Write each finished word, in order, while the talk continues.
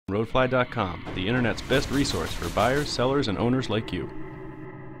Roadfly.com, the internet's best resource for buyers, sellers, and owners like you.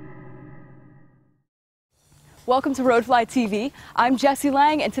 Welcome to Roadfly TV. I'm Jessi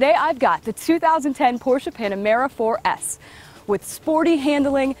Lang, and today I've got the 2010 Porsche Panamera 4S. With sporty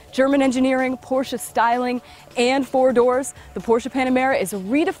handling, German engineering, Porsche styling, and 4 doors, the Porsche Panamera is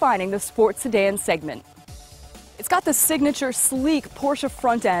redefining the sports sedan segment. It's got the signature sleek Porsche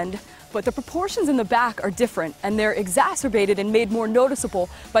front end, but the proportions in the back are different, and they're exacerbated and made more noticeable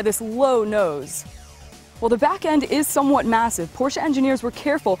by this low nose. While the back end is somewhat massive, Porsche engineers were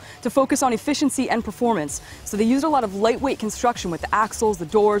careful to focus on efficiency and performance, so they used a lot of lightweight construction with the axles, the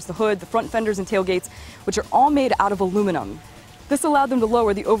doors, the hood, the front fenders and tailgates, which are all made out of aluminum. This allowed them to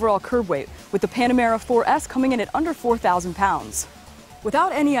lower the overall curb weight, with the Panamera 4S coming in at under 4,000 pounds.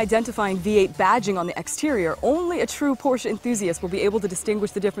 Without any identifying V8 badging on the exterior, only a true Porsche enthusiast will be able to distinguish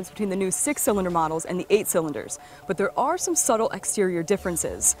the difference between the new 6-cylinder models and the 8 cylinders. But there are some subtle exterior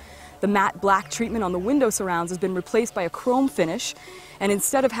differences. The matte black treatment on the window surrounds has been replaced by a chrome finish, and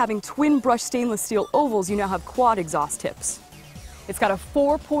instead of having twin brushed stainless steel ovals, you now have quad exhaust tips. It's got a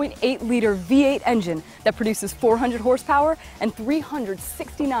 4.8-liter V8 engine that produces 400 horsepower and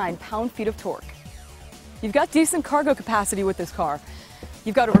 369 pound-feet of torque. You've got decent cargo capacity with this car.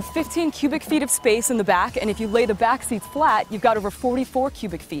 You've got over 15 cubic feet of space in the back, and if you lay the back seats flat, you've got over 44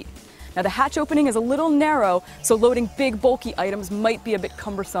 cubic feet. Now the hatch opening is a little narrow, so loading big bulky items might be a bit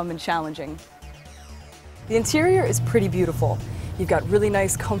cumbersome and challenging. The interior is pretty beautiful. You've got really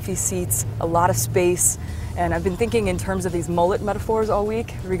nice comfy seats, a lot of space, and I've been thinking in terms of these mullet metaphors all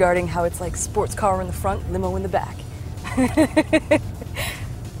week regarding how it's like sports car in the front, limo in the back.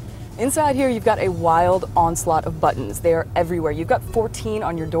 Inside here, you've got a wild onslaught of buttons. They are everywhere. You've got 14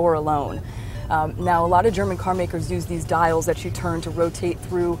 on your door alone. Now, a lot of German car makers use these dials that you turn to rotate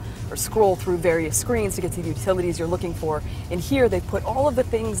through or scroll through various screens to get to the utilities you're looking for. And here, they've put all of the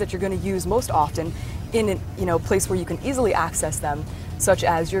things that you're going to use most often in a place where you can easily access them, such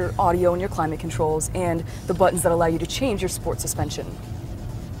as your audio and your climate controls and the buttons that allow you to change your sport suspension.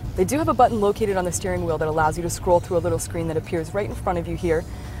 They do have a button located on the steering wheel that allows you to scroll through a little screen that appears right in front of you here.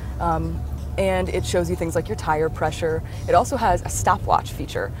 And it shows you things like your tire pressure. It also has a stopwatch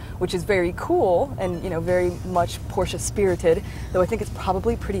feature, which is very cool and very much Porsche spirited, though I think it's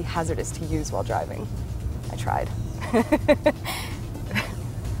probably pretty hazardous to use while driving. I tried.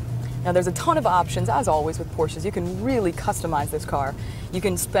 Now there's a ton of options, as always with Porsches. You can really customize this car. You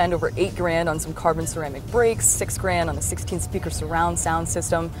can spend over $8 grand on some carbon ceramic brakes, $6 grand on the 16-speaker surround sound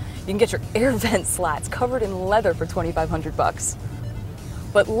system. You can get your air vent slats covered in leather for $2,500.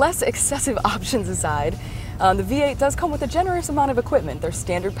 But less excessive options aside, the V8 does come with a generous amount of equipment. There's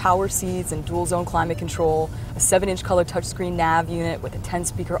standard power seats and dual zone climate control, a 7-inch color touchscreen nav unit with a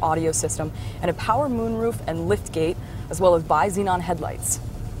 10-speaker audio system, and a power moonroof and liftgate, as well as bi-xenon headlights.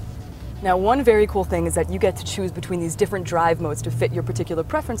 Now, one very cool thing is that you get to choose between these different drive modes to fit your particular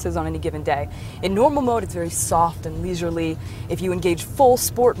preferences on any given day. In normal mode, it's very soft and leisurely. If you engage full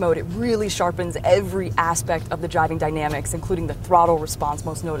sport mode, it really sharpens every aspect of the driving dynamics, including the throttle response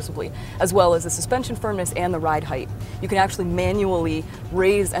most noticeably, as well as the suspension firmness and the ride height. You can actually manually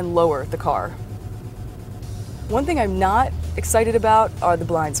raise and lower the car. One thing I'm not excited about are the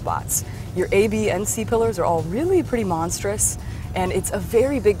blind spots. Your A, B, and C pillars are all really pretty monstrous. And it's a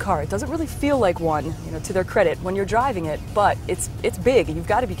very big car. It doesn't really feel like one, to their credit, when you're driving it, but it's big and you've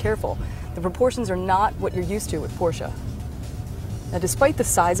got to be careful. The proportions are not what you're used to with Porsche. Now, despite the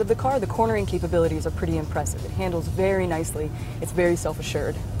size of the car, the cornering capabilities are pretty impressive. It handles very nicely. It's very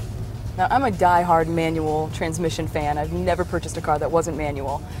self-assured. Now, I'm a die-hard manual transmission fan. I've never purchased a car that wasn't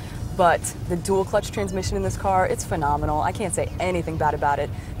manual. But the dual clutch transmission in this car, it's phenomenal. I can't say anything bad about it.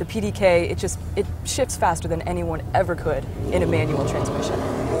 The PDK, it shifts faster than anyone ever could in a manual transmission.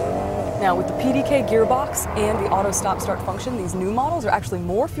 Now with the PDK gearbox and the auto stop-start function, these new models are actually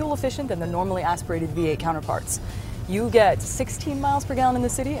more fuel efficient than the normally aspirated V8 counterparts. You get 16 miles per gallon in the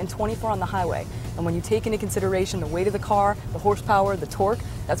city and 24 on the highway. And when you take into consideration the weight of the car, the horsepower, the torque,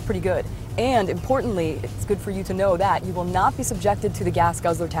 that's pretty good. And importantly, it's good for you to know that you will not be subjected to the gas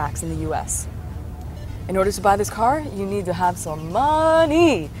guzzler tax in the US. In order to buy this car, you need to have some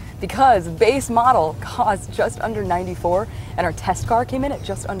money, because base model costs just under $94, and our test car came in at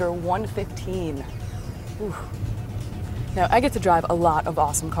just under $115. Ooh. Now, I get to drive a lot of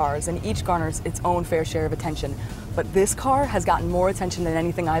awesome cars, and each garners its own fair share of attention. But this car has gotten more attention than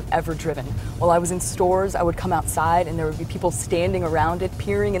anything I've ever driven. While I was in stores, I would come outside and there would be people standing around it,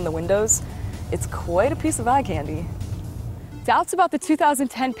 peering in the windows. It's quite a piece of eye candy. Doubts about the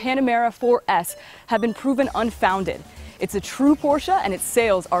 2010 Panamera 4S have been proven unfounded. It's a true Porsche and its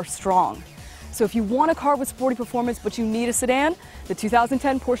sales are strong. So if you want a car with sporty performance but you need a sedan, the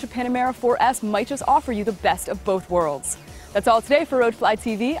 2010 Porsche Panamera 4S might just offer you the best of both worlds. That's all today for Roadfly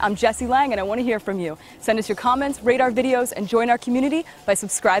TV. I'm Jessi Lang and I want to hear from you. Send us your comments, rate our videos, and join our community by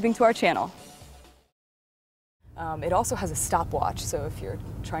subscribing to our channel. It also has a stopwatch, so if you're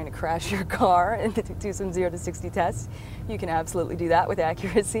trying to crash your car and do some 0 to 60 tests, you can absolutely do that with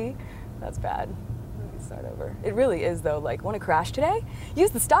accuracy. That's bad. Let me start over. It really is, though, like, want to crash today? Use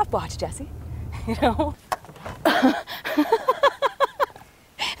the stopwatch, Jessi. You know?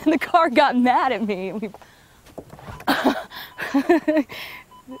 And the car got mad at me.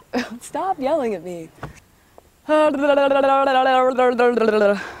 Stop yelling at me.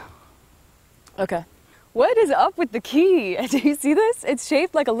 Okay. What is up with the key? Do you see this? It's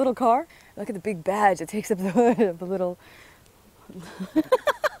shaped like a little car. Look at the big badge that takes up the hood of the little...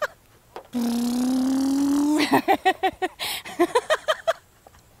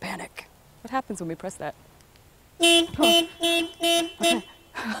 Panic. What happens when we press that? Oh. Okay.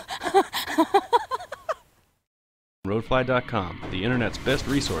 Roadfly.com, the internet's best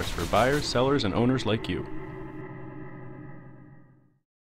resource for buyers, sellers, and owners like you.